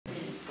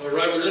All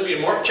right, we're going to be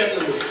in Mark chapter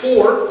number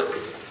 4.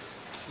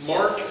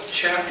 Mark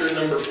chapter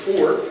number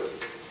 4.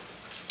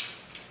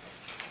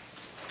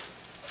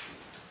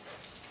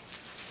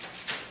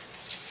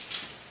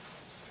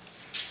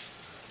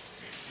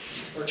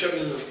 Mark chapter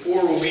number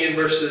 4 will be in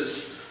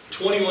verses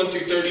 21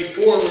 through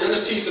 34. We're going to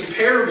see some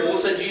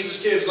parables that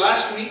Jesus gives.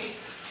 Last week,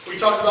 we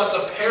talked about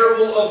the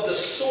parable of the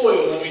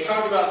soil. And we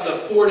talked about the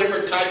 4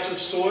 different types of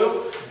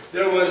soil.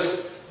 There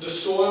was the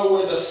soil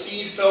where the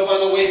seed fell by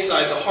the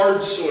wayside, the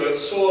hard soil, the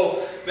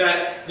soil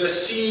that the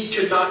seed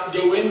could not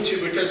go into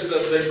because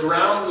the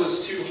ground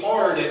was too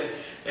hard.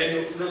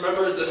 And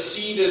remember, the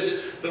seed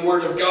is the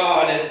Word of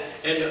God,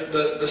 and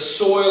the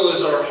soil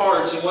is our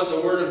hearts, and what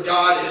the Word of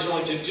God is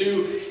going to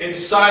do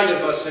inside of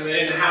us,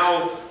 and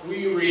how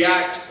we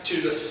react to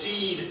the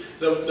seed,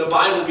 the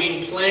Bible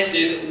being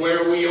planted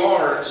where we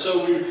are. And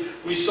so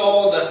we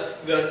saw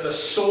the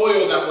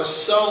soil that was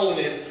sown,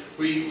 and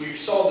we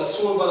saw the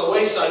soil by the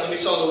wayside, and we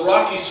saw the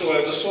rocky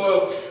soil, the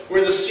soil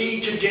where the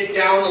seed could get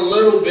down a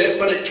little bit,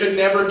 but it could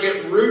never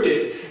get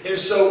rooted. And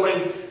so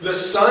when the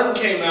sun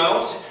came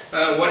out,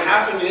 what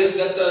happened is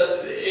that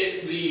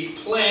the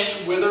plant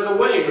withered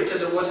away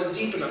because it wasn't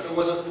deep enough, it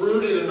wasn't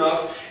rooted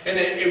enough, and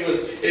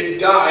it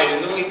died.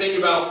 And then we think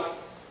about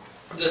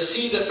the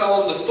seed that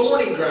fell on the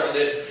thorny ground.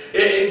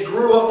 It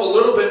grew up a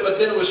little bit, but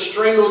then it was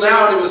strangled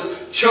out. It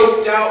was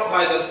choked out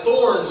by the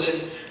thorns.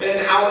 And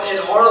how in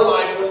our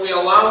life, when we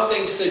allow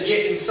things to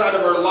get inside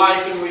of our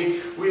life and we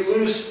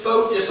lose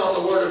focus on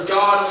the Word of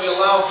God, and we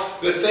allow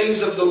the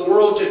things of the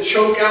world to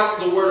choke out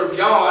the Word of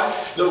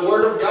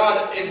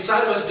God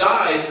inside of us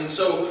dies.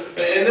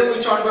 And then we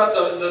talk about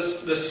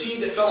the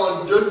seed that fell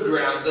on good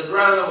ground, the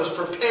ground that was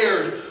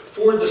prepared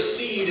for the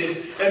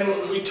seed.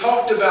 And we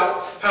talked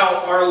about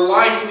how our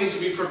life needs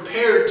to be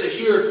prepared to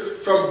hear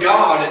from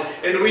God.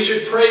 And we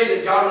should pray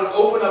that God would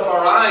open up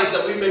our eyes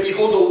that we may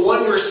behold the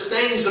wondrous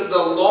things of the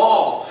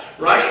law.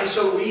 Right? And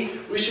so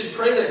we should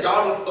pray that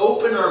God would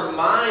open our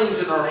minds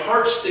and our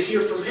hearts to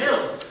hear from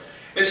Him.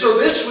 And so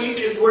this week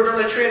we're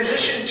going to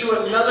transition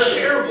to another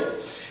parable.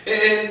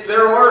 And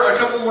there are a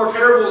couple more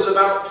parables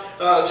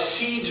about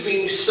seeds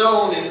being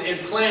sown and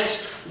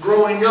plants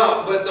growing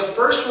up. But the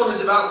first one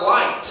is about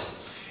light.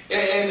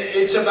 And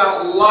it's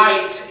about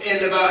light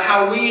and about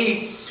how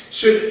we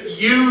should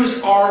use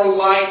our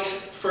light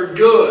for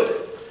good.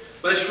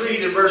 Let's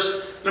read in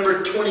verse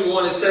number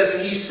 21. It says,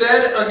 "And He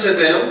said unto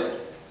them,"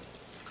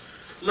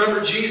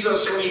 remember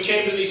Jesus, when He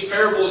came to these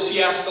parables,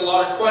 He asked a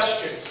lot of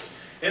questions.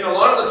 And a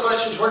lot of the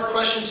questions weren't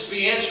questions to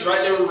be answered,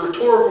 right? They were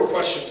rhetorical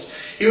questions.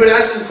 He would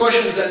ask them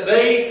questions that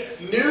they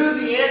knew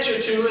the answer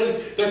to,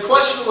 and the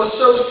question was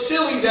so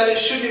silly that it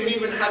shouldn't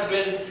even have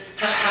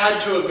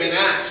had to have been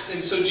asked.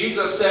 And so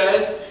Jesus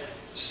said,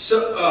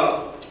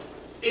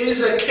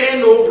 "Is a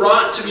candle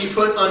brought to be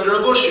put under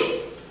a bushel,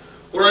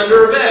 or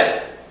under a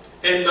bed,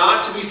 and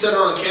not to be set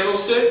on a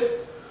candlestick?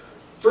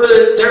 For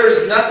there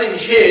is nothing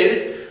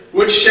hid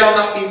which shall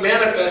not be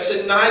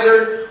manifested,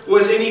 neither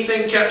was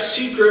anything kept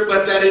secret,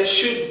 but that it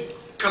should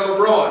come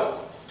abroad.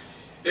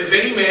 If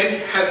any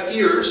man have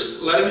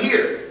ears, let him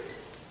hear."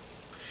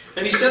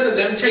 And He said to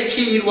them, "Take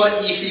heed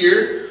what ye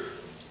hear.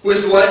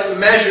 With what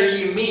measure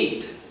ye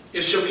mete,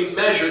 it shall be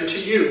measured to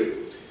you.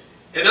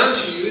 And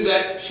unto you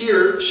that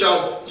hear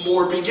shall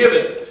more be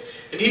given.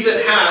 And he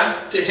that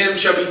hath, to him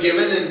shall be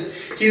given, and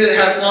he that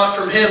hath not,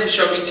 from him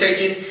shall be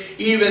taken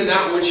even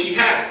that which he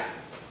hath.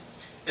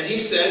 And He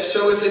said,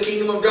 So is the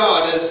kingdom of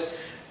God, as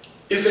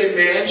if a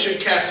man should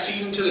cast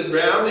seed into the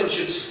ground, and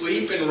should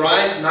sleep and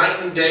rise night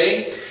and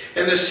day,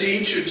 and the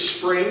seed should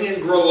spring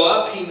and grow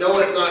up, he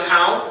knoweth not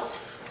how.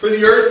 For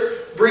the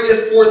earth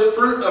bringeth forth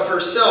fruit of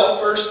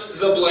herself, first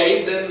the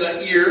blade, then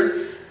the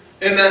ear,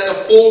 and that the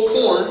full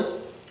corn,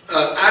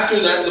 after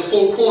that the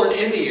full corn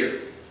in the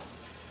ear.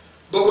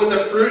 But when the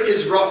fruit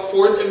is brought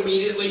forth,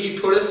 immediately he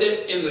putteth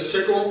it in the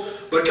sickle,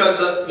 because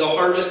the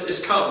harvest is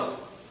come."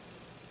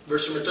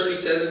 Verse number 30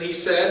 says, "And He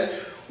said,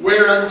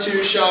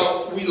 Whereunto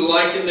shall we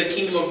liken the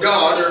kingdom of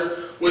God, or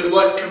with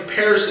what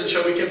comparison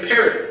shall we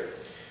compare it?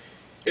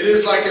 It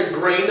is like a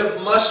grain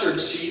of mustard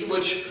seed,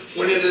 which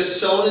when it is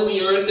sown in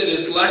the earth, it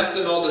is less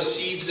than all the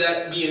seeds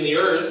that be in the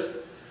earth.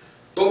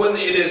 But when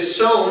it is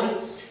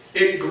sown,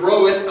 it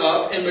groweth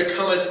up, and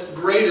becometh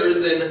greater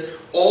than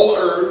all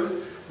herb,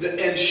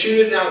 and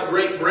shooteth out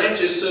great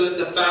branches, so that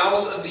the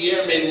fowls of the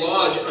air may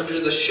lodge under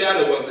the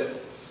shadow of it.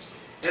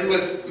 And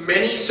with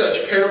many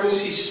such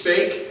parables He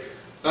spake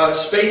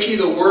He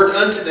the word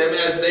unto them,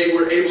 as they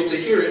were able to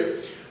hear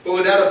it. But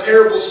without a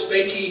parable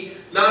spake He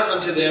not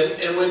unto them.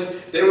 And when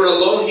they were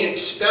alone, He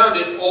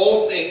expounded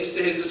all things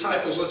to His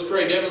disciples." Let's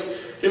pray.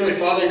 Heavenly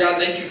Father, God,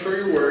 thank You for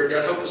Your word.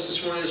 God, help us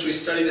this morning as we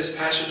study this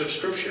passage of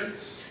Scripture.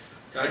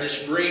 God,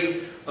 just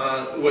bring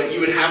what You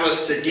would have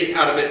us to get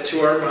out of it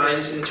to our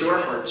minds and to our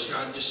hearts.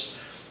 God, just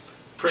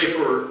pray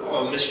for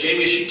Miss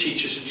Jamie as she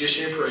teaches. In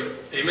Jesus' name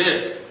pray.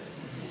 Amen.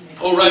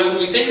 All right, when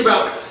we think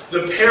about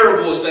the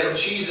parables that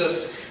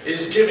Jesus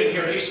is giving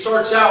here, He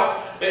starts out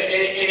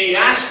and He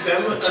asks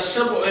them a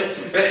simple,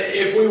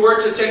 if we were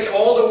to take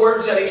all the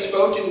words that He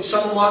spoke and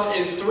sum them up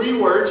in 3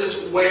 words,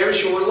 it's,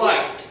 where's your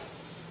light?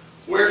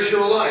 Where's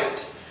your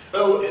light?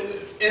 Oh,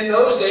 in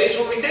those days,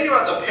 when we think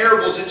about the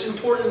parables, it's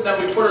important that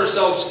we put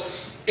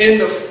ourselves in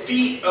the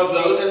feet of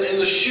those and in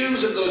the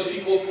shoes of those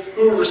people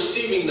who are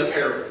receiving the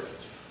parable.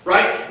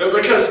 Right?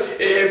 Because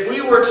if we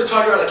were to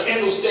talk about a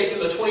candlestick in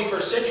the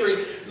 21st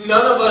century,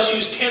 none of us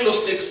use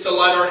candlesticks to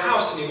light our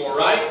house anymore,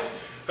 right?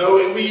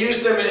 We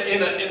use them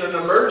in an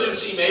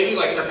emergency, maybe,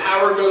 like the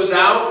power goes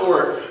out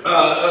or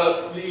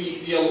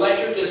the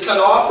electric is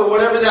cut off or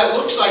whatever that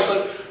looks like.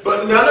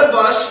 But none of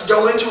us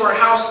go into our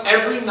house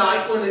every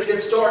night when it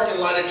gets dark and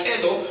light a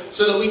candle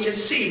so that we can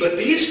see. But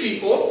these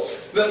people,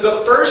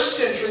 the first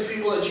century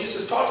people that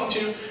Jesus is talking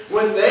to,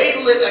 when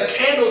they lit a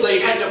candle, they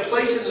had to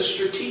place it in the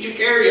strategic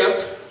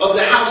area of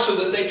the house so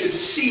that they could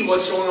see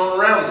what's going on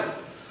around them.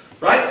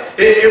 Right?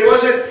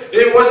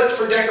 It wasn't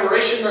for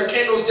decoration. Their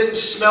candles didn't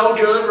smell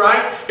good,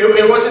 right?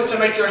 It wasn't to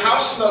make your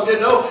house smell good.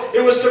 No,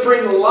 it was to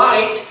bring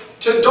light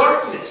to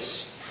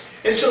darkness.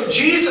 And so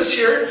Jesus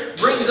here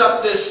brings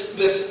up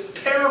this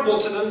parable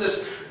to them,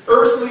 this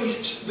earthly,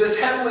 this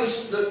heavenly,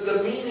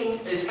 the meaning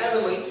is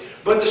heavenly,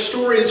 but the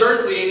story is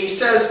earthly. And he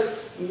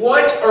says,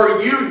 what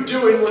are you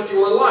doing with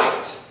your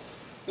light?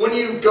 When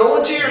you go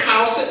into your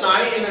house at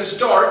night and it's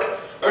dark,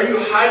 are you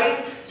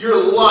hiding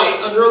your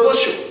light under a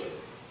bushel?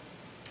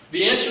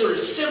 The answer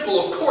is simple,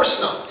 of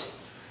course not.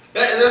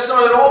 That's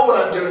not at all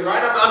what I'm doing,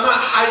 right? I'm not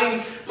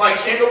hiding my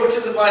candle,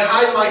 because if I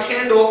hide my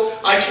candle,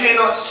 I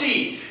cannot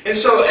see. And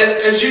so,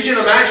 as you can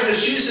imagine,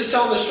 as Jesus is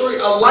telling the story,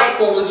 a light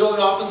bulb is going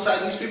off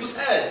inside these people's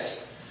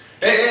heads.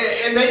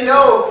 And they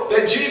know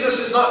that Jesus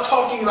is not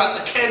talking about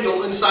the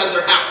candle inside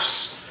their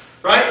house,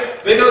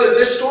 right? They know that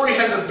this story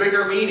has a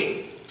bigger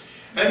meaning.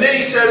 And then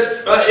he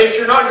says, if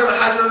you're not going to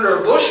hide it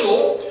under a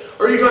bushel,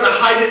 are you going to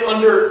hide it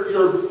under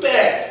your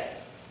bed?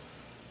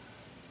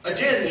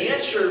 Again, the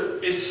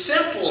answer is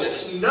simple.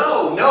 It's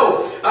no.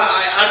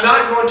 I'm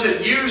not going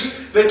to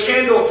use the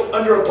candle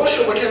under a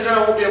bushel because then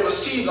I won't be able to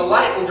see. The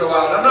light will go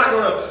out. I'm not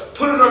going to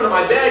put it under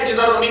my bed because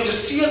I don't need to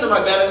see under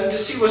my bed. I need to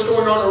see what's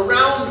going on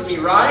around me,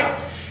 right?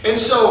 And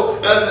so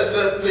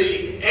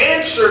the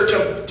answer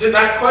to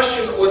that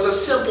question was a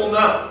simple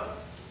no.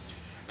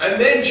 And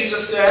then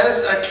Jesus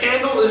says, a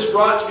candle is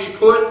brought to be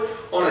put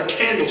on a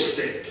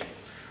candlestick.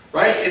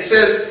 Right? It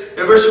says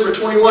in verse number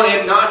 21,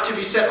 and not to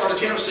be set on a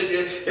candlestick.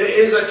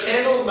 Is a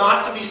candle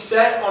not to be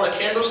set on a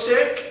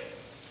candlestick?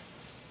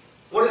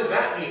 What does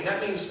that mean?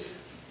 That means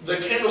the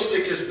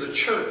candlestick is the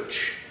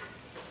church.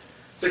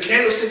 The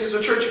candlestick is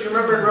the church. If you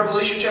remember in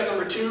Revelation chapter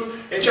number 2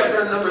 and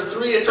chapter number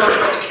 3, it talks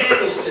about the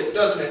candlestick,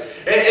 doesn't it?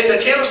 And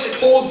the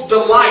candlestick holds the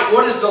light.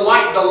 What is the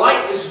light? The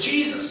light is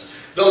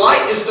Jesus. The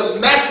light is the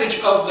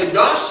message of the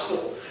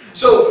gospel.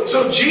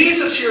 So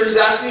Jesus here is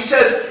asking, he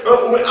says,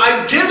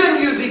 I've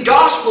given you the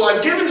gospel,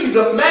 I've given you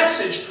the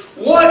message.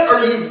 What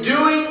are you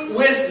doing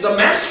with the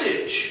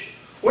message?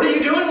 What are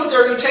you doing with it?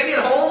 Are you taking it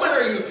home and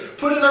are you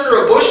putting it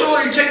under a bushel?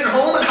 Are you taking it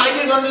home and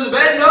hiding it under the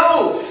bed?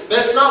 No,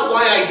 that's not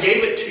why I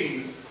gave it to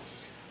you.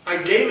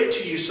 I gave it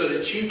to you so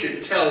that you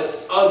could tell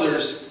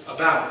others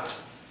about it.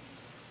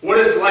 What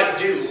does light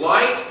do?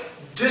 Light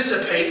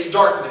dissipates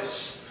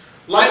darkness.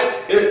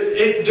 Light,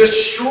 it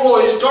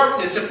destroys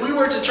darkness. If we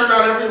were to turn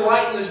out every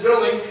light in this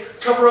building,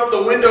 cover up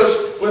the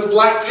windows with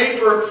black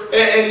paper,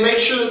 and make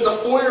sure that the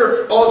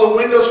foyer, all the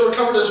windows were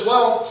covered as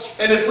well,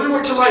 and if we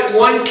were to light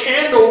one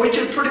candle, we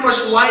could pretty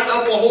much light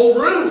up a whole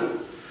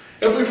room.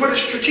 If we put it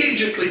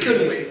strategically,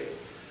 couldn't we?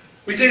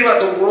 We think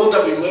about the world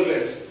that we live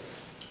in.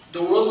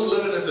 The world we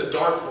live in is a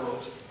dark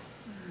world.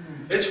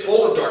 It's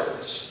full of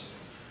darkness.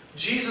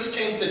 Jesus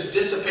came to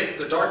dissipate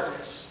the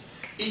darkness.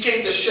 He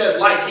came to shed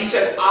light. He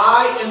said,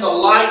 I am the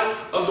light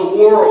of the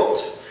world.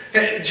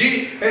 And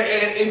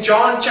in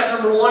John chapter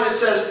number 1, it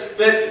says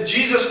that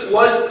Jesus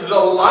was the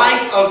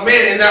life of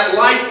men, and that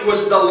life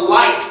was the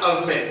light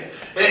of men.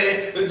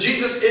 And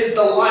Jesus is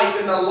the life,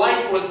 and the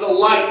life was the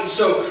light. And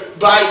so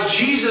by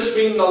Jesus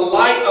being the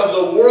light of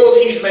the world,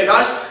 He's made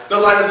us the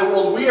light of the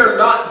world. We are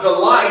not the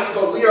light,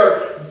 but we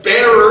are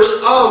bearers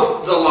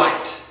of the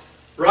light.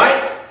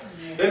 Right?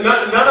 And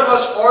none of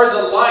us are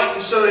the light,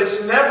 and so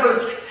it's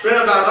never been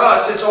about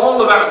us. It's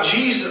all about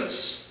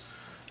Jesus.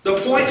 The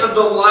point of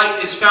the light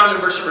is found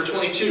in verse number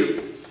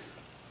 22.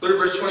 Look at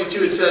verse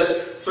 22. It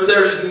says, for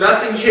there is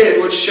nothing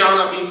hid which shall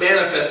not be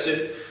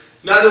manifested,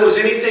 neither was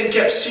anything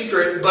kept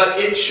secret, but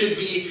it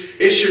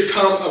should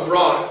come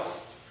abroad.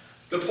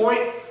 The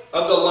point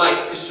of the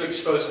light is to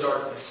expose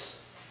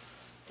darkness.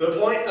 The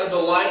point of the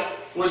light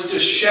was to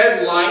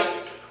shed light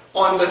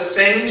on the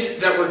things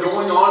that were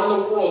going on in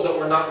the world that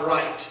were not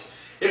right.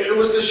 It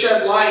was to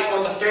shed light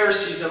on the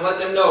Pharisees and let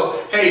them know,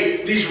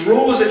 hey, these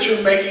rules that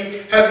you're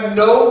making have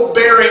no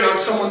bearing on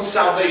someone's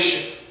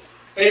salvation.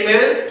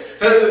 Amen?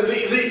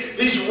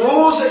 These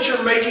rules that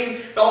you're making,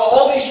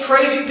 all these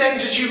crazy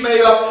things that you've made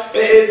up,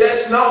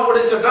 that's not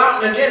what it's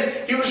about. And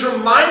again, he was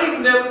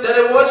reminding them that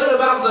it wasn't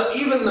about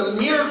even the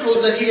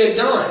miracles that he had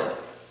done.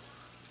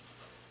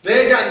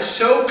 They had gotten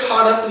so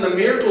caught up in the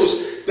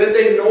miracles that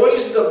they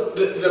noised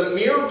the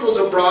miracles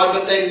abroad,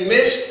 but they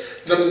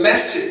missed the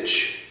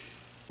message.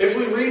 If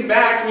we read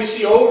back, we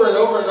see over and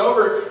over and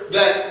over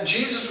that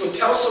Jesus would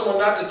tell someone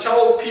not to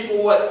tell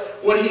people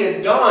what he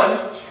had done,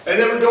 and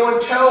then would go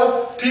and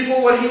tell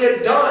people what he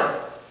had done.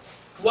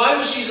 Why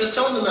was Jesus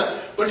telling them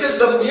that? Because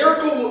the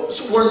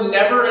miracles were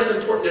never as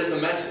important as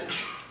the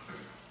message.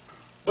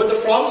 But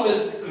the problem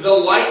is the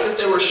light that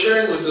they were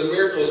sharing was the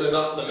miracles and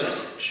not the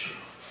message.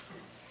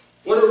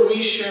 What are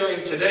we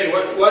sharing today?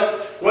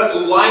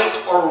 What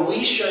light are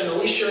we sharing? Are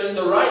we sharing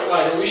the right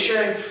light? Are we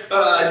sharing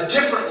a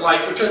different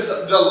light? Because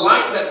the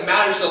light that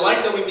matters, the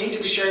light that we need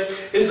to be sharing,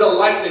 is the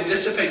light that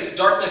dissipates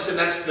darkness, and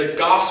that's the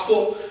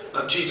gospel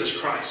of Jesus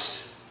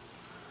Christ.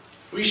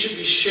 We should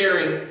be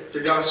sharing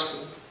the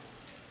gospel.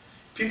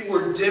 People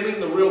were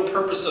dimming the real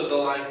purpose of the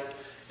light.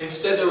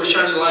 Instead, they were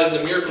shining the light of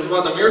the miracles.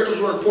 While the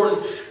miracles were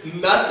important,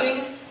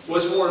 nothing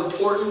was more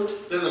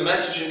important than the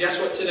message. And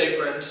guess what today,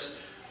 friends?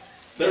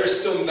 There is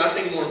still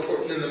nothing more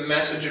important than the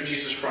message of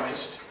Jesus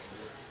Christ.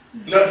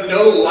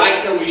 No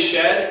light that we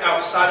shed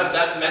outside of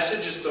that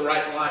message is the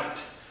right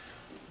light.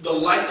 The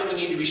light that we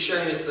need to be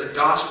sharing is the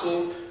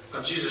gospel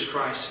of Jesus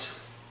Christ.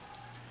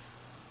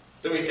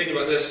 Then we think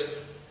about this.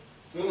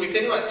 When we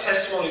think about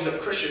testimonies of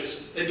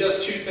Christians, it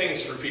does two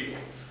things for people.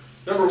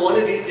 Number one,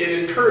 it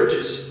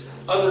encourages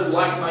other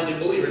like-minded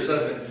believers,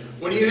 doesn't it?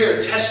 When you hear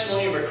a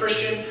testimony of a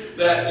Christian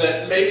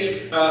that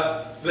maybe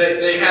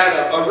they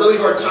had a really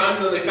hard time,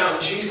 and then they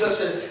found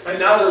Jesus, and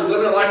now they're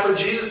living a life for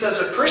Jesus as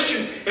a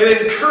Christian,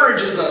 it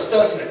encourages us,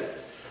 doesn't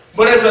it?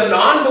 But as a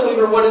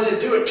non-believer, what does it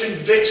do? It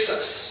convicts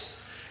us.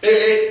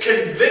 It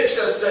convicts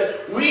us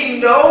that we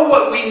know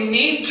what we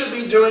need to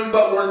be doing,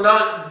 but we're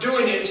not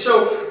doing it. And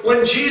so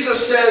when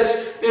Jesus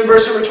says in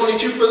verse number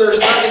 22, "For there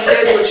is nothing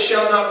hid which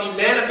shall not be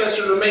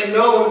manifested or made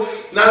known,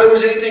 neither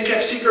was anything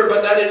kept secret,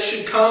 but that it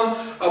should come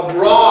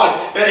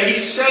abroad." And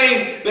he's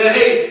saying that,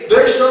 hey,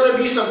 there's going to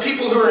be some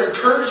people who are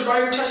encouraged by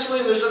your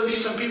testimony. There's going to be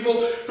some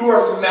people who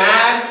are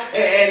mad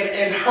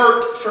and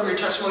hurt from your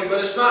testimony. But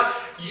it's not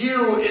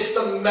you, it's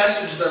the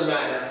message they're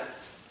mad at.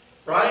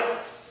 Right?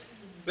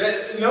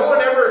 That no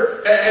one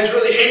ever has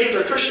really hated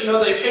their Christian.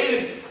 No, they've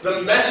hated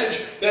the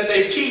message that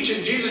they teach.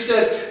 And Jesus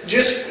says,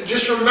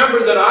 just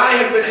remember that I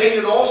have been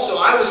hated also.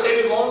 I was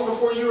hated long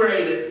before you were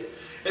hated.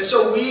 And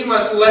so we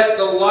must let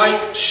the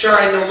light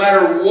shine no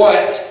matter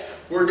what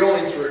we're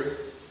going through.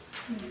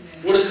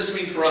 What does this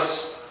mean for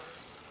us?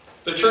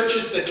 The church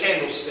is the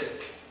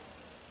candlestick.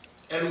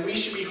 And we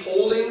should be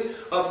holding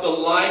up the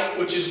light,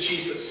 which is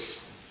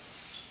Jesus.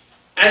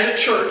 As a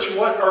church,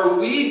 what are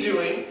we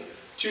doing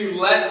to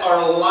let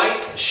our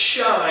light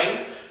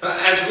shine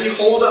as we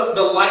hold up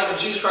the light of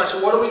Jesus Christ?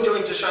 So what are we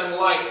doing to shine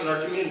light in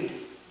our community?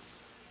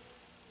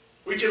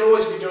 We could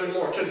always be doing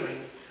more, couldn't we?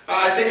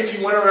 I think if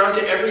you went around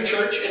to every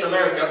church in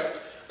America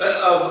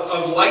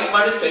of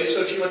like-minded faith,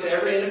 so if you went to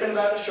every independent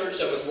Baptist church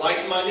that was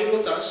like-minded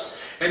with us,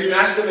 and you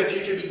asked them if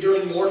you could be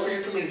doing more for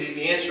your community,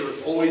 the answer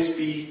would always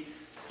be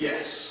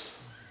yes.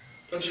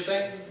 Don't you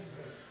think?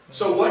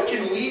 So what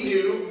can we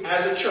do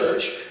as a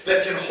church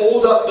that can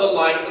hold up the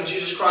light of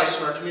Jesus Christ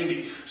in our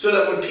community so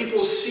that when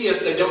people see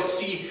us, they don't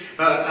see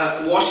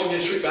Washington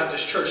Street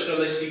Baptist Church. No,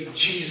 they see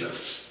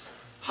Jesus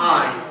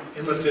high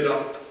and lifted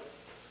up.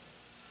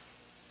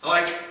 I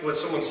like what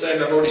someone said,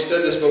 and I've already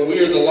said this, but we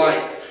are the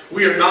light.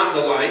 We are not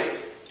the light.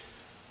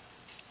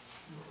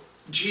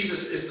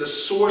 Jesus is the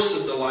source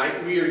of the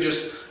light. We are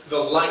just the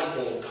light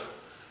bulb.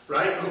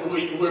 Right?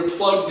 We're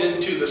plugged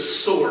into the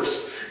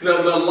source.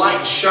 The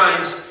light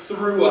shines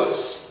through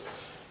us.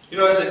 You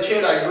know, as a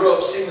kid, I grew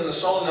up singing the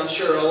song, and I'm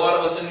sure a lot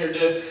of us in here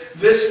did.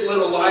 "This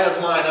little light of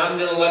mine, I'm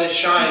going to let it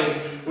shine."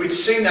 We'd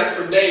sing that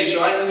for days,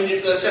 right? And then we get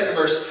to the second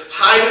verse.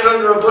 "Hide it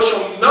under a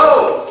bushel."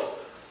 No!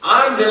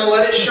 I'm going to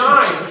let it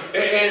shine.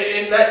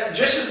 And that,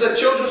 just as the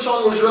children's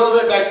song was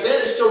relevant back then,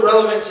 it's still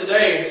relevant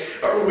today.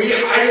 Are we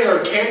hiding our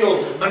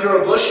candle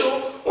under a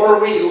bushel? Or are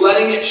we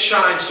letting it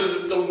shine so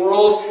that the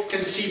world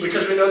can see?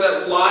 Because we know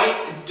that light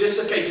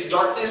dissipates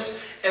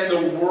darkness, and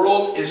the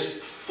world is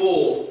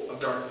full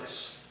of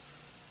darkness.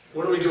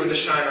 What are we doing to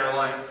shine our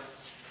light?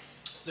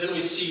 Then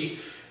we see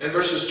in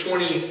verses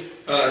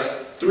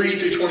 23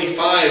 through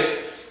 25,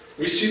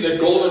 we see the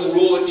golden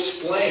rule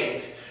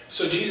explained.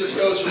 So Jesus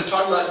goes from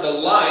talking about the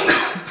light,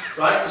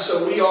 right? And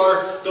so we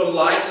are the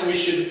light, and we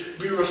should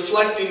be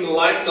reflecting the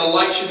light, and the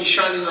light should be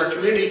shining in our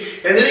community.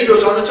 And then he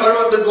goes on to talk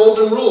about the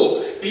golden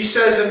rule. He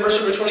says in verse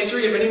number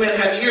 23, "If any man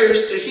have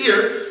ears to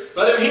hear,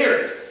 let him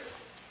hear."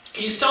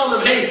 He's telling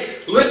them, hey,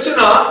 listen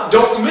up,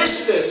 don't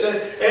miss this. And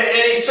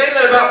he's saying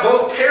that about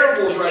both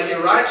parables right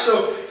here, right?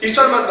 So he's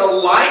talking about the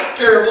light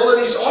parable, and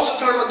he's also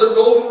talking about the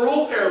golden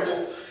rule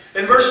parable.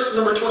 In verse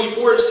number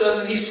 24 it says,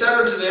 "And he said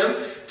unto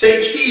them,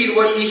 Take heed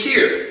what ye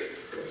hear."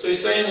 So he's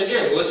saying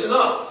again, listen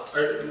up.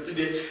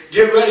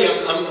 Get ready,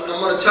 I'm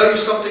going to tell you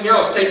something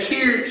else. Take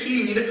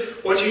heed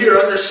what you hear,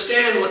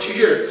 understand what you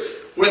hear.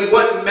 "With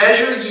what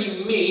measure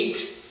ye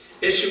meet,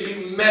 it should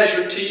be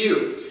measured to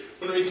you."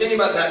 When we think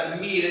about that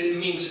meet, it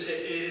means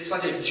it's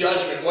like a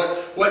judgment.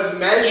 What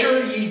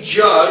measure ye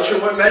judge, or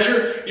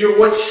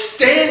what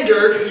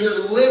standard you're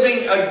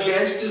living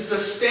against is the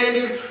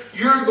standard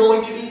you're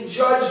going to be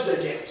judged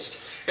against.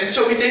 And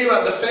so we think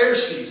about the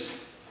Pharisees.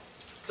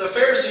 The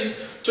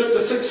Pharisees took the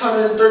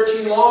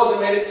 613 laws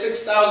and made it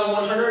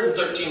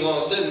 6,113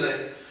 laws, didn't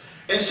they?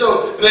 And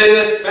so,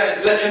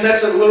 and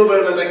that's a little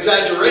bit of an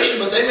exaggeration,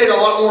 but they made a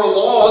lot more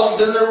laws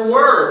than there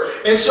were.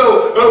 And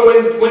so,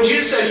 when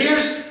Jesus said,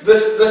 here's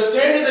the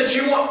standard that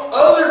you want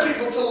other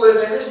people to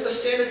live in, is the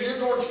standard you're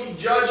going to be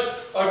judged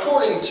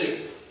according to.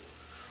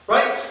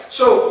 Right?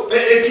 So,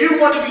 if you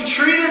want to be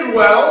treated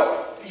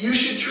well, you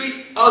should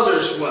treat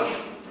others well.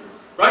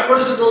 Right? What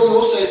does the golden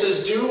rule say? It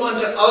says, do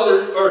unto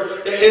others,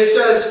 or it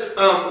says,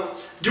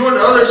 do unto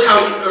others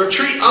or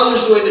treat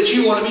others the way that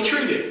you want to be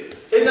treated.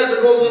 Isn't that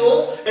the golden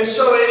rule? And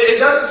so it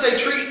doesn't say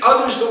treat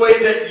others the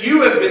way that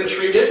you have been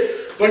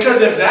treated,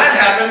 because if that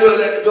happened,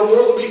 the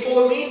world would be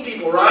full of mean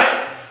people,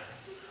 right?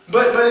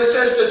 But it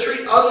says to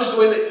treat others the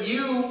way that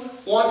you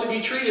want to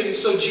be treated. And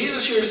so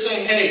Jesus here is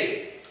saying, hey,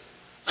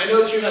 I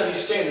know that you have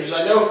these standards.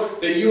 I know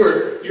that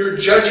you're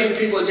judging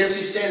people against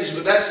these standards,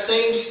 but that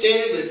same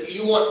standard that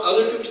you want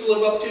other people to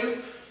live up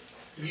to,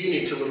 you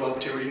need to live up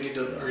to, or you need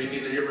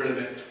to get rid of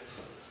it.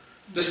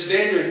 The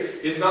standard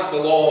is not the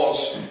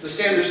laws. The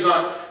standard is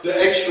not the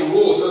extra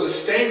rules. No, the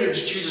standard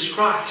is Jesus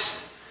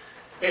Christ.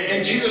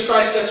 And Jesus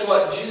Christ, guess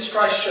what? Jesus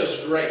Christ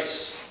shows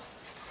grace.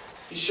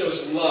 He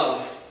shows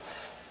love.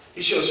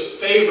 He shows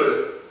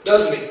favor,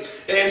 doesn't he?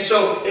 And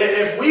so,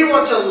 if we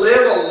want to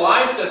live a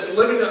life that's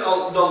living the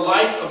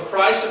life of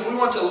Christ, if we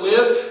want to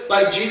live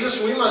like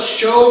Jesus, we must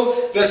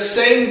show the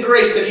same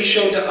grace that He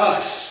showed to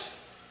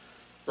us.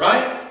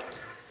 Right?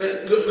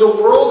 The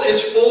world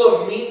is full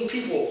of mean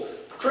people.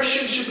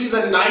 Christians should be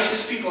the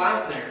nicest people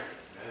out there.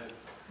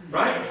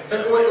 Right?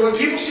 When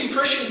people see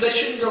Christians, they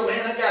shouldn't go,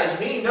 man, that guy's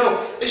mean.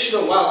 No, they should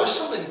go, wow, there's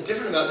something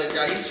different about that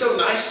guy. He's so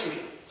nice to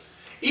me.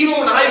 Even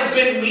when I've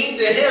been mean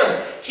to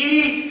him,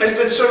 he has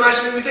been so nice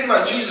to me. We think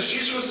about Jesus.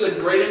 Jesus was the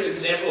greatest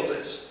example of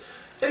this.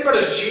 Think about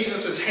as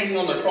Jesus is hanging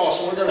on the cross,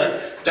 and we're going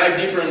to dive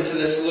deeper into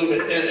this a little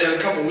bit in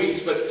a couple weeks,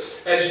 but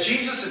as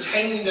Jesus is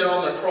hanging there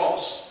on the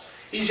cross,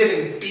 he's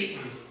getting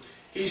beaten.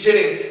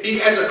 He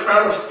has a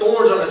crown of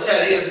thorns on his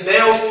head. He has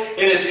nails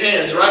in his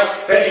hands, right?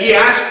 He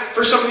asks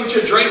for something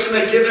to drink and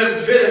they give him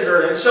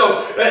vinegar. And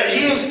so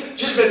he has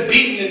just been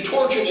beaten and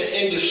tortured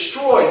and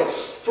destroyed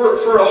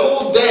for a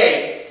whole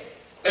day.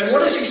 And what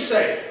does he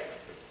say?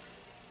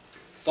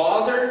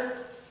 Father,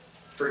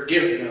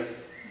 forgive them.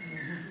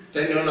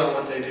 They know not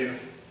what they do.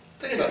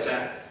 Think about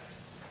that.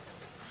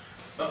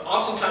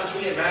 Oftentimes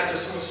we get mad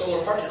because someone stole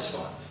our parking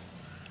spot.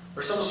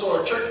 Or someone stole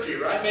our church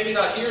pew, right? Maybe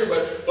not here,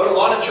 but a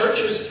lot of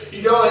churches,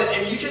 you go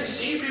and you can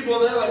see people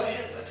and they're like,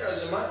 man, that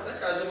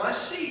guy's in my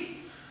seat.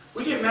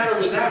 We get mad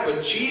over that,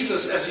 but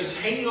Jesus, as he's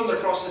hanging on the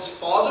cross, says,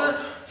 Father,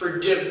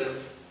 forgive them.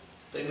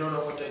 They know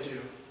not what they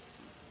do.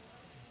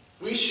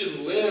 We should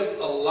live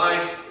a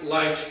life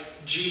like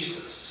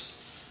Jesus.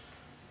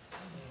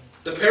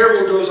 The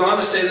parable goes on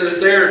to say that if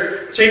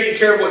they're taking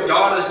care of what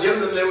God has given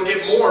them, they will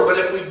get more. But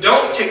if we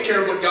don't take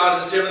care of what God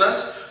has given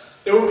us,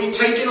 it will be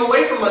taken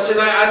away from us.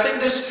 And I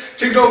think this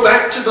can go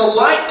back to the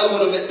light a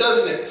little bit,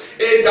 doesn't it?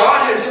 And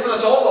God has given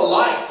us all the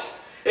light.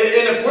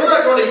 And if we're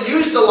not going to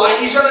use the light,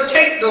 He's going to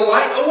take the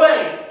light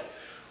away.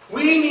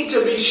 We need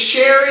to be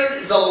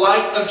sharing the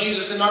light of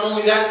Jesus. And not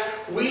only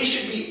that, we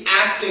should be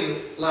acting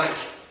like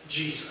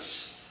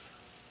Jesus.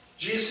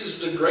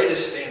 Jesus is the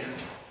greatest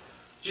standard.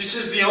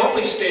 Jesus is the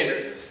only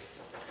standard.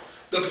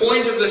 The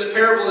point of this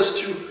parable is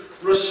to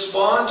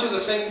respond to the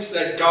things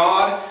that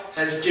God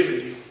has given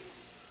you.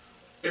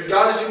 If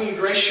God has given you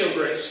grace, show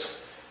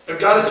grace. If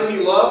God has given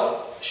you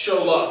love,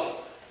 show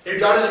love. If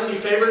God has given you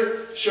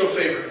favor, show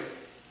favor.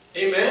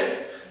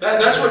 Amen?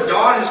 That's what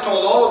God has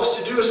called all of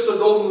us to do. It's the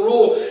golden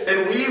rule.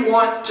 And we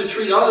want to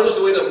treat others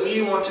the way that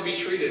we want to be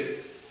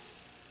treated.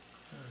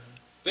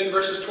 Then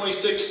verses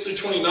 26 through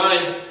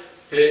 29,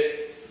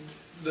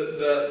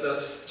 the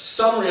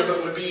summary of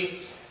it would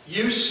be,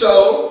 you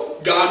sow,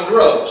 God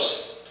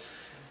grows.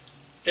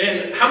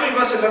 And how many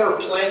of us have ever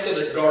planted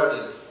a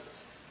garden?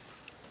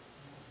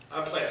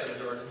 I planted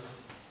a garden.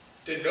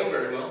 Didn't go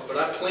very well, but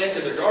I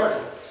planted a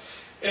garden.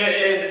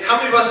 And how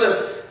many of us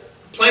have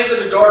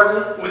planted a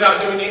garden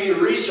without doing any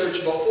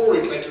research before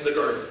we planted the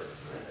garden?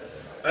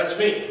 That's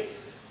me.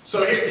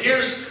 So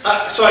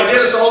so I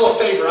did us all a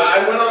favor.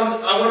 I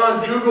went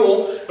on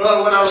Google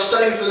when I was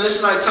studying for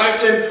this, and I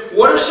typed in,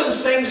 what are some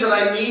things that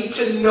I need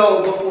to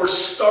know before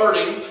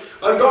starting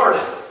a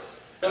garden?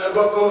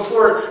 But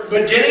before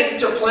beginning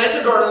to plant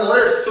a garden, what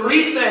are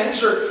 3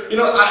 things? Or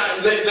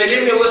they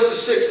gave me a list of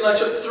 6, and I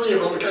took 3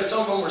 of them because some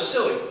of them were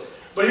silly.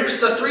 But here's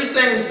the 3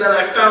 things that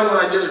I found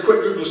when I did a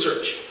quick Google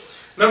search.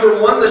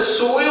 Number 1, the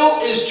soil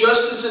is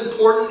just as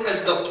important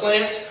as the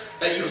plants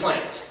that you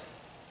plant.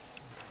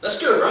 That's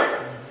good,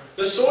 right?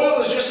 The soil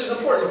is just as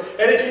important.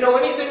 And if you know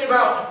anything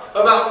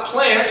about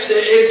plants,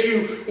 if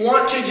you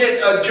want to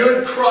get a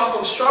good crop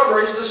of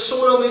strawberries, the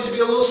soil needs to be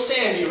a little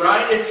sandy,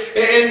 right?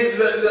 And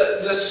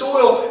the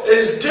soil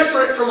is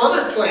different from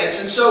other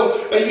plants. And so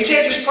you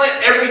can't just plant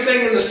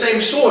everything in the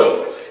same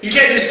soil. You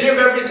can't just give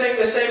everything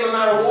the same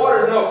amount of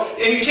water, no.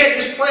 And you can't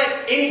just plant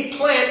any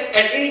plant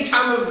at any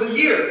time of the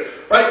year,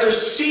 right? There's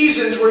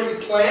seasons where you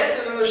plant,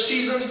 and then there's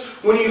seasons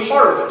when you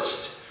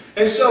harvest.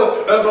 And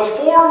so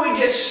before we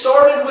get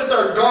started with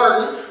our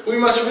garden, we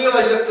must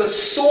realize that the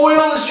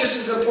soil is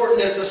just as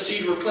important as the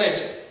seed we're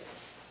planting.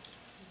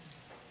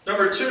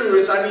 Number 2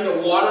 is I need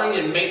a watering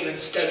and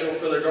maintenance schedule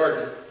for the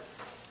garden.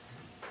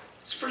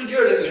 It's pretty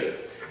good, isn't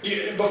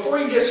it? Before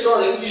you get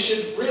started, you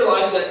should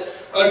realize that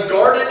a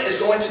garden is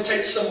going to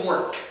take some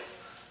work.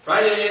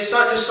 Right? It's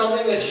not just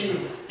something that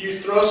you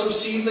throw some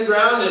seed in the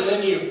ground and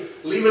then you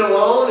leave it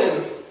alone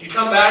and you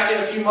come back in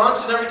a few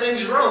months and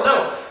everything's grown.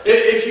 No.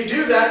 If you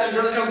do that,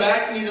 you're going to come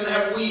back and you're going to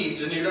have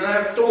weeds and you're going to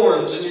have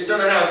thorns and you're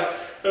going to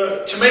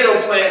have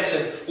tomato plants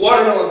and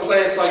watermelon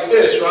plants like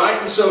this, right?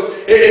 And so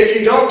if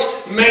you don't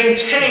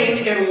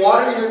maintain and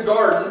water your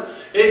garden,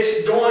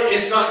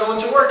 it's not going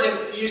to work.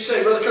 And you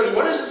say, Brother Cody,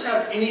 what does this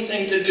have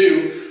anything to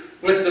do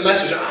with the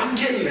message? I'm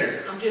getting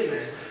there.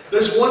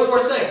 There's one more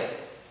thing.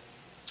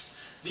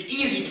 The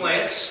easy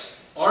plants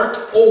aren't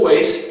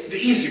always the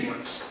easy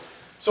ones.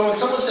 So when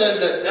someone says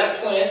that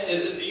plant,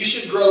 you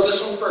should grow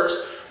this one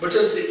first, but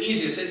it's the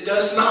easiest, it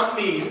does not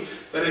mean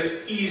that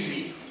it's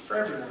easy for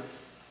everyone.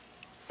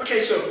 Okay,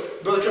 so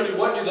Brother Cody,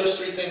 what do those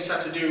 3 things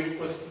have to do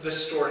with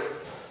this story?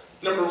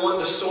 Number 1,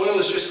 the soil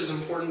is just as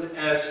important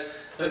as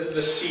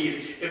the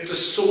seed. If the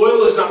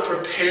soil is not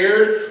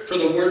prepared for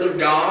the Word of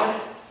God,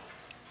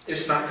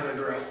 it's not going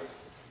to grow.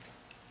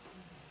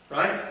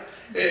 Right?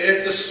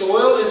 If the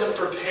soil isn't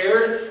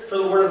prepared for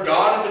the Word of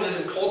God, if it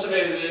isn't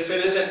cultivated, if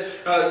it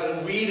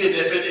isn't weeded,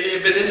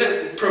 if it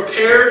isn't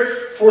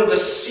prepared for the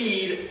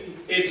seed,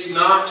 it's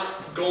not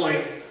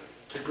going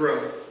to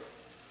grow.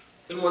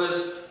 Then what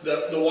is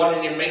the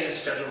watering and maintenance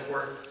schedule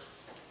for?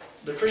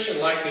 The Christian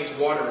life needs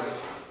watering.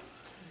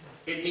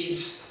 It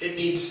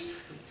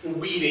needs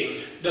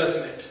weeding,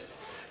 doesn't it?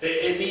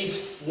 It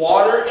needs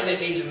water and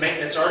it needs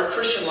maintenance. Our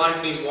Christian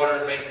life needs water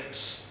and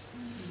maintenance.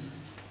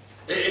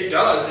 It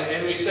does,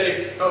 and we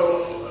say,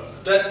 oh,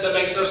 that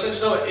makes no sense.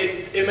 No,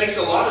 it makes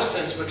a lot of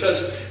sense,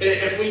 because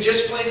if we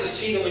just plant a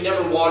seed and we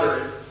never water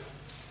it,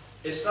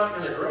 it's not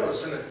going to grow,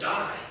 it's going to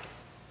die.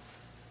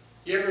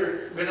 You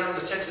ever been out in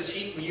the Texas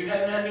heat and you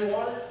hadn't had any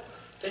water?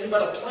 Think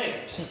about a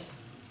plant.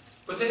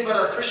 But think about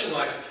our Christian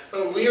life.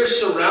 We are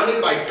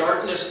surrounded by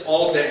darkness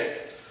all day.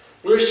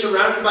 We're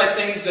surrounded by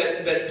things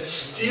that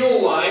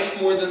steal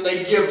life more than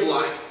they give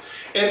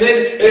life. And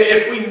then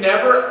if we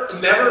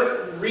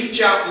never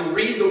reach out and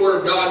read the Word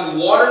of God and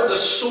water the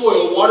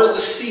soil, water the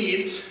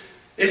seed,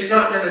 it's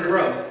not going to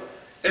grow.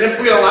 And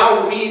if we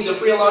allow weeds,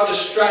 if we allow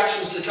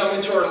distractions to come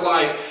into our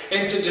life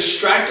and to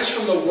distract us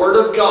from the Word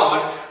of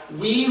God,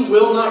 we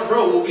will not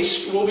grow.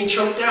 We'll be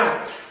choked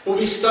out. We'll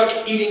be stuck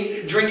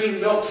drinking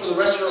milk for the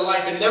rest of our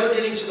life and never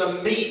getting to the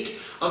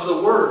meat of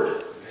the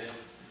Word.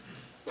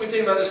 When we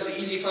think about this, the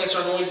easy plants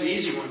aren't always the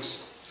easy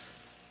ones.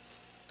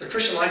 The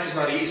Christian life is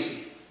not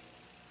easy.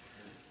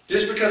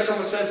 Just because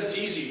someone says it's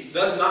easy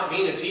does not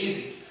mean it's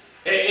easy.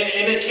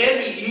 And it can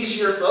be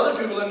easier for other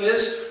people than it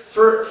is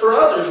for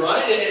others,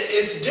 right?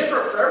 It's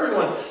different for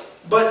everyone.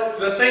 But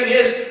the thing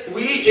is,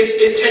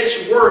 it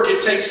takes work,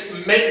 it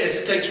takes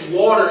maintenance, it takes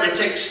water, it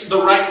takes the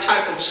right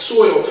type of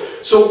soil.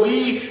 So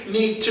we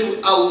need to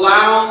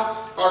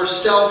allow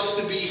ourselves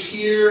to be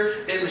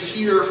here and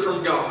hear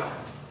from God.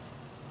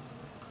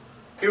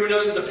 Here we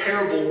know that the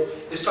parable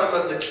is talking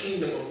about the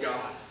kingdom of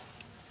God.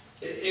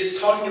 It's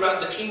talking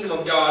about the kingdom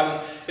of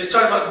God. It's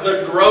talking about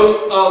the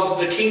growth of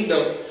the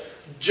kingdom.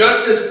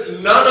 Just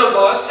as none of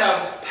us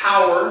have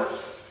power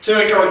to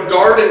make our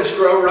gardens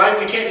grow, right?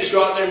 We can't just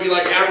go out there and be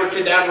like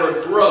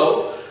abracadabra,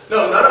 grow.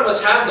 No, none of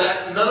us have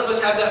that. None of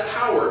us have that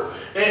power.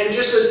 And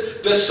just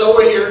as the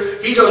sower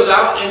here, he goes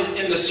out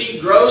and the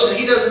seed grows and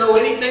he doesn't know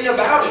anything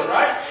about it,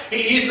 right?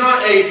 He's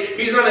not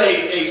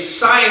a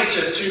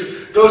scientist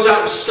who goes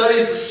out and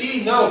studies the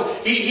seed. No,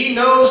 he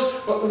knows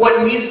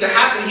what needs to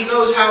happen. He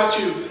knows how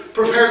to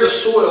prepare the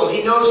soil.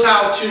 He knows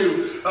how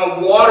to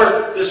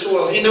water the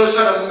soil. He knows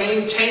how to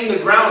maintain the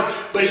ground.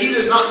 But he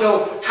does not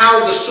know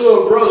how the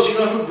soil grows. You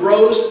know who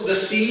grows the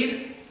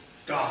seed?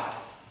 God.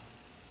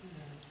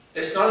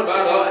 It's not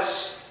about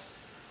us.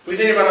 We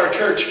think about our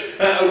church.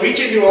 We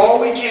can do all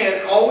we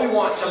can, all we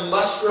want to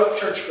muster up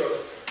church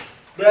growth.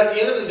 But at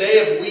the end of the day,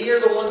 if we are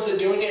the ones that are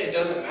doing it, it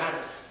doesn't matter.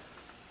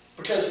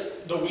 Because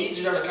the weeds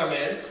are going to come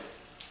in,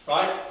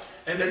 right?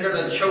 And they're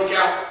going to choke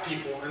out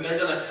people, and they're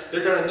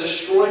going to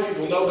destroy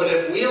people. No, but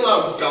if we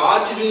allow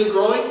God to do the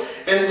growing,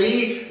 and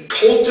we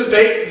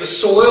cultivate the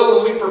soil,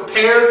 and we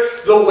prepare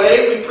the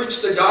way, we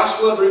preach the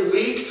gospel every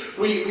week,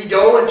 we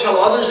go and tell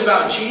others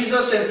about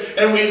Jesus,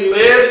 and we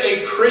live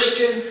a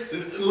Christian,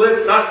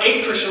 not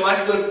a Christian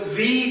life, live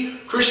the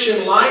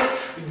Christian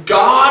life,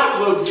 God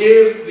will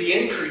give the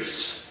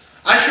increase.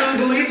 I truly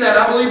believe that.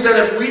 I believe that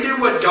if we do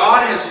what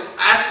God has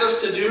asked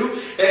us to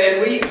do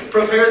and we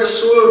prepare the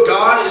soil,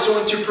 God is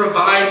going to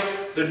provide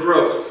the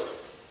growth.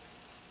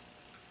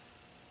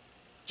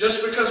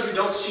 Just because we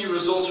don't see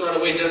results right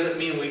away doesn't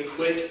mean we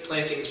quit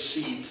planting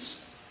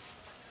seeds.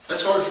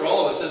 That's hard for all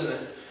of us, isn't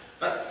it?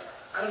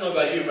 I don't know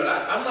about you, but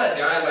I'm that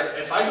guy, like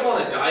if I go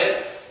on a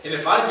diet and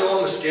if I go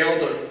on the scale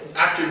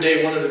after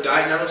day 1 of the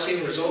diet and I don't see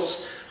any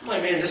results, I'm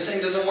like, man, this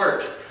thing doesn't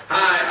work.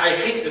 I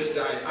hate this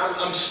diet.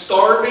 I'm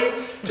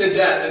starving to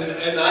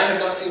death, and I have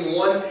not seen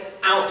 1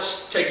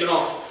 ounce taken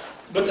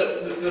off. But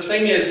the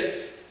thing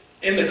is,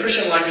 in the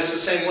Christian life, it's the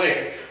same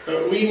way.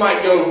 We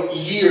might go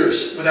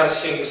years without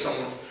seeing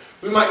someone.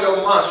 We might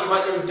go months. We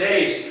might go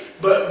days.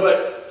 But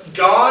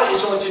God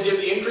is going to give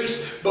the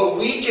increase. But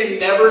we can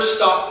never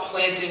stop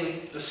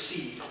planting the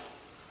seed.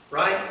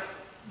 Right?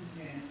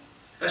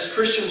 As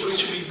Christians, we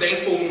should be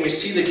thankful when we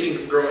see the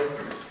kingdom growing.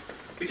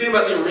 We think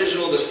about the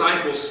original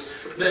disciples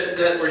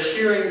that were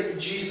hearing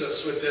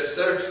Jesus with this.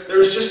 There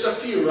was just a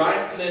few, right?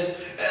 And then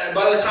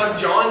by the time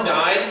John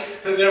died,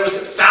 there was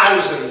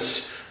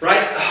thousands,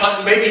 right?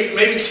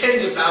 Maybe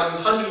tens of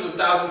thousands, hundreds of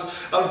thousands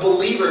of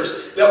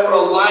believers that were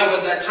alive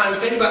at that time.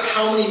 Think about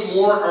how many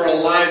more are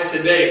alive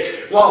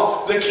today.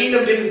 Well, the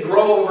kingdom didn't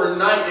grow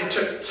overnight. It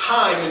took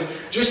time. And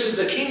just as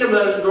the kingdom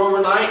doesn't grow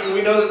overnight, and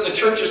we know that the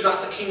church is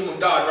not the kingdom of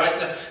God,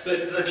 right?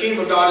 The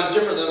kingdom of God is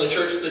different than the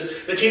church.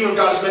 The kingdom of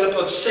God is made up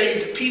of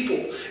saved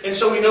people. And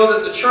so we know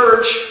that the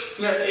church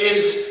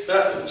is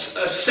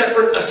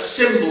separate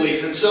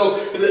assemblies. And so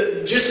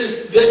just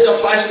as this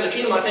applies to the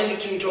kingdom, I think it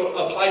can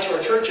apply to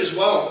our church as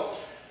well.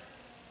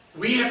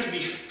 We have to be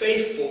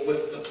faithful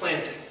with the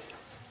planting.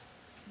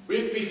 We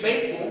have to be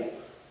faithful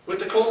with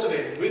the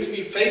cultivating. We have to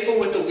be faithful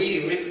with the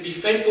weeding. We have to be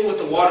faithful with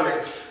the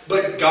watering.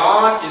 But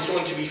God is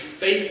going to be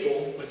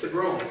faithful with the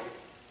growing.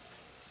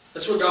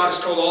 That's what God has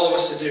called all of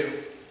us to do.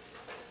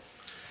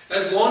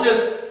 As long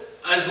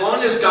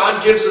as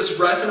God gives us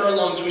breath in our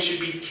lungs, we should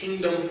be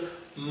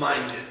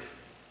kingdom-minded.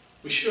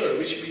 We should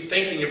be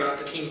thinking about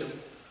the kingdom.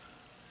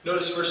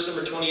 Notice verse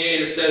number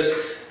 28, it says,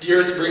 "The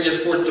earth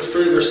bringeth forth the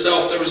fruit of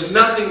herself." There was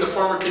nothing the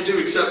farmer could do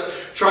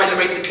except try to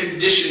make the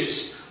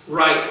conditions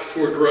right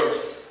for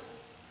growth.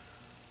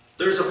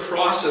 There's a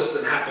process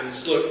that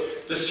happens.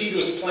 Look, the seed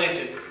was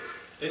planted.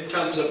 Then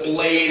comes a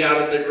blade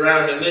out of the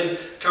ground, and then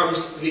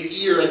comes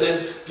the ear, and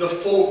then the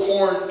full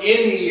corn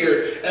in the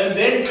ear, and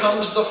then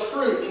comes the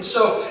fruit. And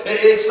so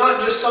it's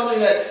not just something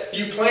that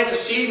you plant a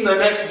seed and the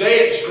next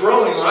day it's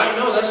growing, right?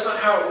 No, that's not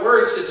how it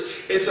works.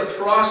 It's a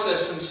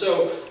process. And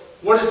so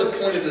what is the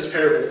point of this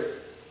parable?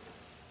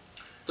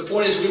 The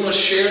point is we must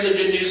share the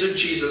good news of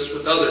Jesus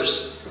with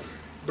others,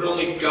 but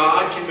only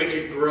God can make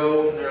it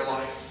grow in their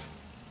life.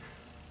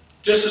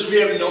 Just as we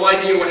have no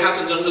idea what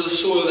happens under the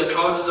soil that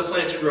causes a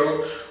plant to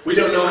grow, we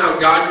don't know how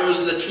God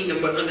grows the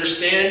kingdom, but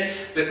understand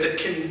that the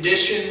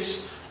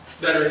conditions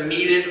that are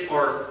needed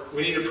are,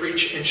 we need to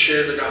preach and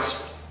share the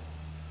gospel.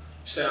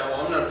 You say, "Oh,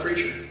 well, I'm not a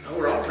preacher." No,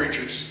 we're all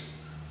preachers.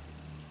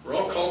 We're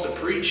all called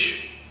to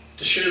preach,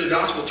 to share the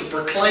gospel, to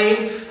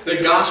proclaim the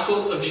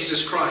gospel of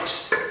Jesus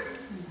Christ.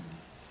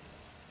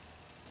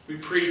 We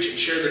preach and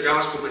share the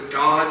gospel, but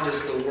God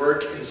does the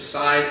work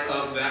inside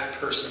of that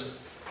person.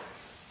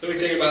 Let me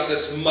think about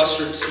this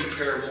mustard seed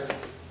parable.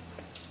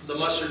 The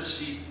mustard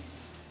seed.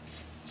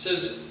 It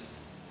says,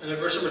 in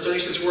verse number 30,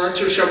 it says,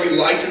 "Whereunto shall we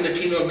liken the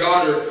kingdom of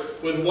God, or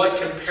with what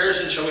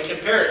comparison shall we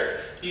compare it?"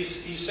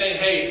 He's saying,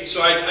 hey,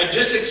 so I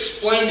just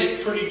explained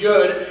it pretty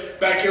good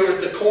back here with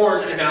the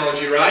corn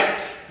analogy, right?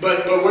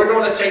 But we're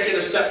going to take it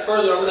a step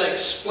further. I'm going to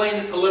explain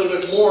it a little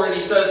bit more. And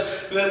he says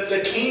that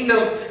the kingdom,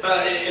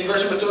 in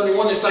verse number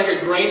 31, is like a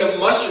grain of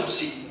mustard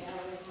seed,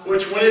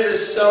 which when it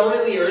is sown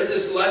in the earth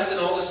is less than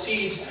all the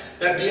seeds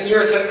that be in the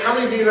earth. How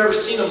many of you have ever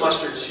seen a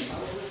mustard seed?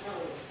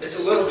 It's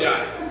a little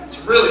guy. It's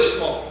really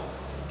small.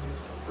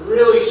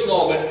 Really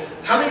small. But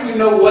how many of you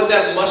know what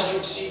that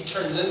mustard seed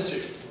turns into?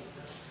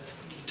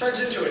 It turns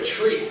into a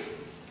tree.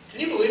 Can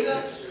you believe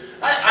that?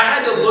 I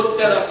had to look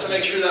that up to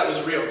make sure that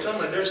was real.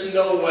 Tell me, there's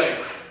no way.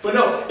 But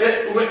no,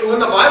 when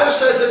the Bible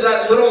says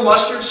that little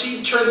mustard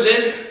seed turns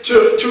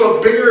into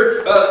a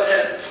bigger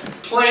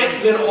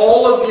plant than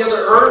all of the other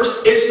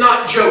herbs, it's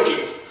not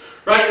joking.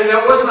 Right? And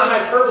that wasn't a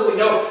hyperbole.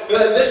 No,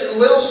 this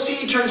little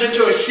seed turns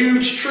into a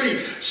huge tree.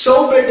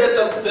 So big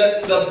that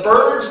the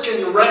birds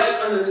can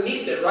rest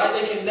underneath it. Right?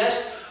 They can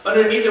nest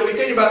underneath it. We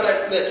think about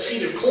that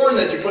seed of corn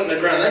that you put in the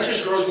ground. That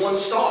just grows one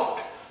stalk.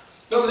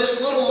 No,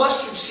 this little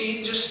mustard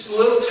seed, just a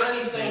little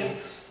tiny thing,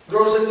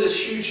 grows into this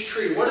huge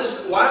tree. What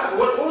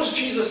was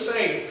Jesus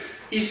saying?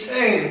 He's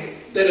saying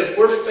that if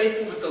we're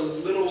faithful with the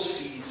little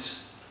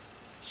seeds,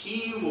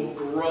 He will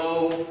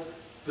grow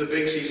the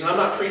big seeds. And I'm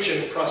not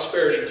preaching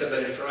prosperity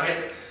today,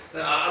 right?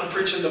 I'm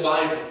preaching the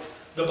Bible.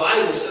 The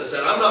Bible says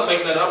that. I'm not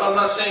making that up. I'm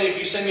not saying if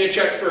you send me a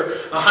check for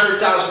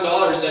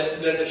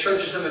 $100,000 that the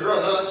church is going to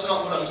grow. No, that's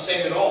not what I'm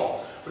saying at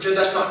all. Because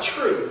that's not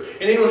true.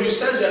 And anyone who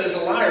says that is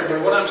a liar.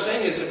 But what I'm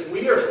saying is if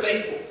we are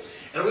faithful,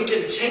 and we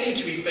continue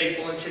to be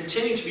faithful, and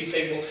continue to be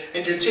faithful,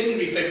 and continue to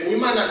be faithful, we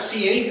might not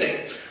see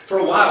anything for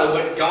a while,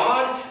 but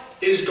God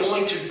is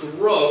going to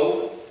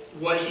grow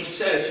what He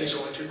says He's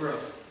going to grow.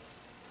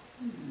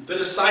 The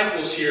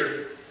disciples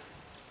here,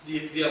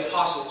 the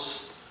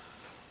apostles,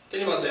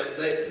 think about them.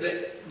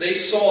 They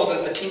saw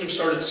that the kingdom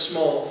started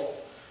small,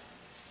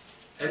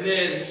 and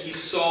then He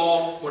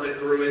saw what it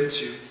grew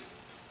into.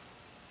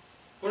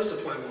 What is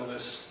the point of all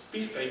this? Be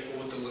faithful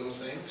with the little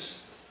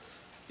things.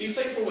 Be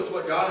faithful with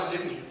what God has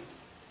given you.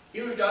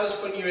 Even if God is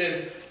putting you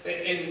in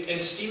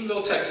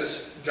Stephenville,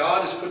 Texas, God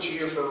has put you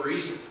here for a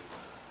reason.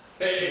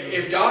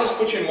 If God has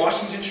put you in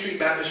Washington Street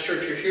Baptist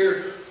Church, you're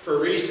here for a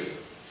reason.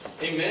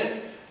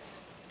 Amen?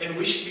 And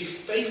we should be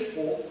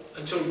faithful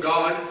until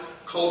God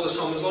calls us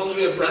home. As long as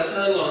we have breath in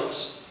our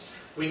lungs,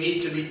 we need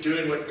to be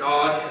doing what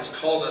God has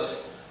called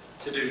us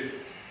to do.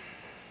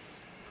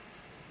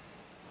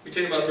 We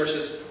think about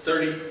verses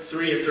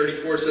 33 and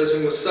 34. It says,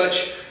 "And with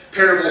such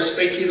parables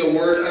spake he the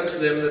word unto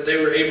them that they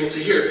were able to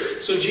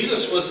hear." So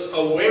Jesus was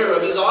aware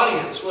of his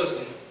audience,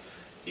 wasn't he?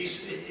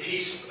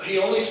 He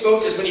only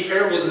spoke as many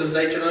parables as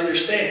they could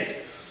understand.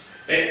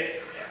 And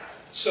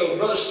so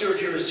Brother Stewart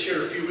here was here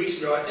a few weeks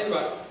ago. I think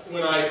about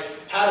when I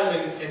had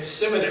him in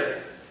seminary.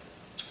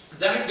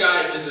 That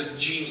guy is a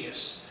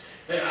genius.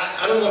 And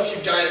I don't know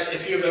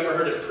if you've ever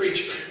heard him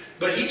preach,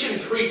 but he can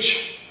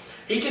preach.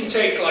 He can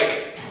take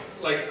like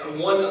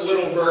one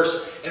little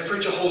verse and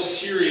preach a whole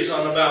series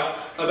on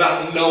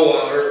about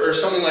Noah or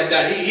something like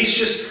that.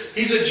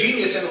 He's a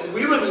genius, and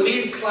we would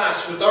lead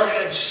class with our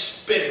heads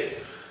spinning.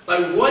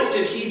 Like, what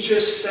did he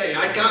just say?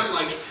 I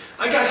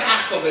got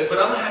half of it, but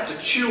I'm gonna have to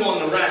chew on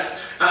the rest.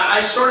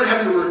 I started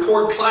having to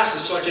record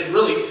classes so I could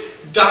really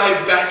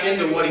dive back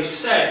into what he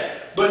said.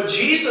 But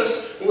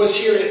Jesus was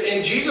here,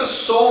 and Jesus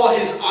saw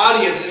his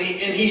audience, and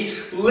he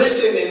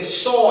listened and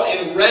saw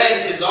and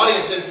read his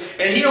audience,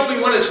 and he only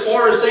went as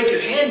far as they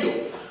could handle.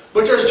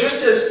 But there's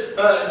just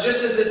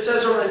as it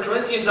says over in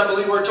Corinthians, I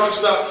believe, where it talks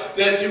about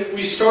that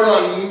we start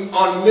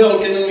on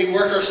milk and then we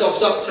work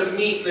ourselves up to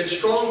meat and then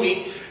strong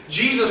meat.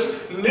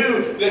 Jesus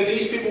knew that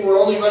these people were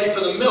only ready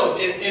for the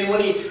milk, and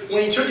when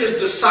he took his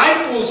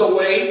disciples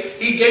away,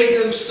 he gave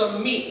them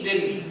some meat,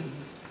 didn't he?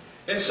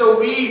 And so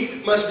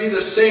we must be the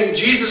same.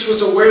 Jesus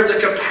was aware of the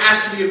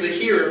capacity of the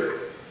hearer.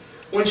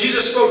 When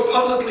Jesus spoke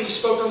publicly, he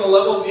spoke on the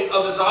level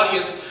of his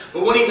audience,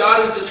 but when he got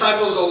his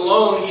disciples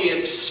alone, he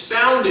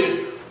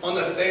expounded on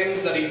the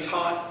things that he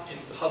taught in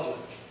public.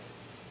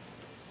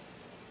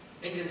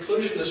 In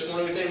conclusion this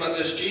morning, we think about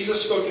this.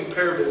 Jesus spoke in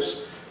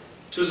parables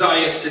to his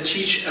audience to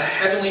teach a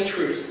heavenly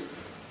truth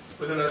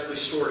with an earthly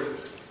story.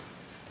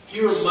 He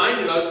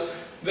reminded us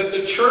that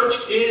the church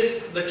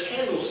is the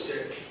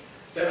candlestick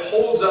that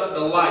holds up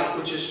the light,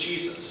 which is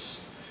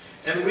Jesus.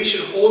 And we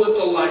should hold up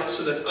the light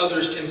so that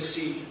others can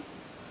see.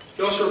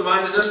 He also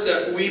reminded us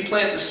that we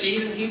plant the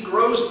seed and he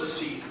grows the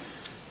seed.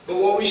 But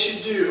what we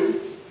should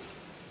do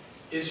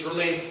is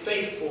remain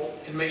faithful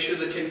and make sure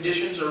the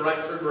conditions are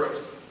right for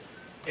growth.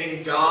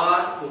 And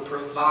God will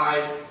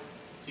provide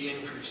the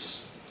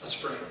increase. Let's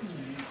pray.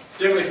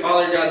 Heavenly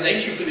Father, God,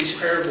 thank you for these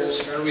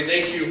parables. God, we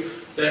thank you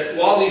that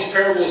while these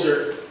parables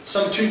are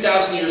some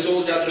 2,000 years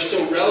old, God, they're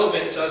still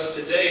relevant to us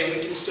today, and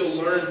we can still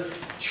learn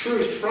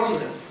truth from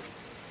them.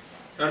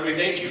 God, we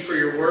thank you for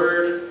your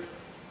word.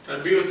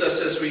 God, be with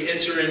us as we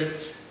enter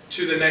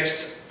into the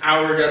next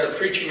hour, God, the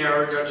preaching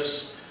hour. God,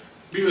 just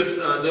be with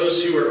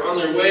those who are on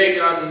their way,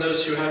 God, and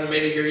those who haven't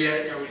made it here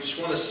yet. God, we just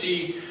want to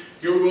see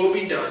your will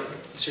be done.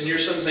 It's in your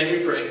Son's name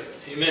we pray.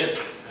 Amen.